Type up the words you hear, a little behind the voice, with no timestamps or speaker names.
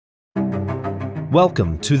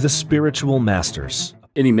Welcome to the Spiritual Masters.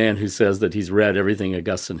 Any man who says that he's read everything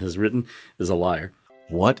Augustine has written is a liar.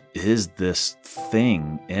 What is this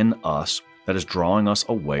thing in us that is drawing us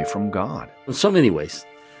away from God? In so many ways,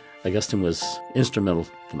 Augustine was instrumental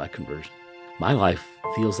to my conversion. My life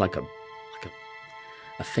feels like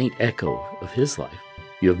a faint echo of his life.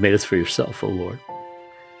 You have made us for yourself, O Lord.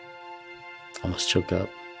 Almost choke up.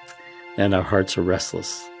 And our hearts are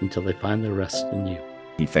restless until they find their rest in you.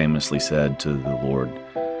 He famously said to the Lord,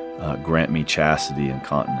 grant me chastity and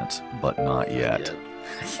continence, but not yet.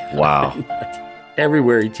 Wow.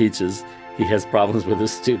 Everywhere he teaches, he has problems with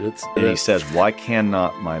his students. And he says, why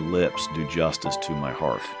cannot my lips do justice to my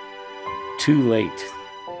heart? Too late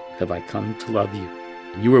have I come to love you.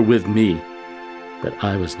 You were with me, but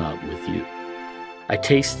I was not with you. I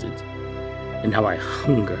tasted, and now I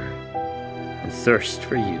hunger and thirst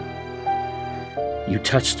for you. You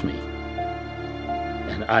touched me,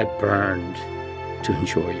 and I burned to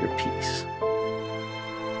enjoy your peace.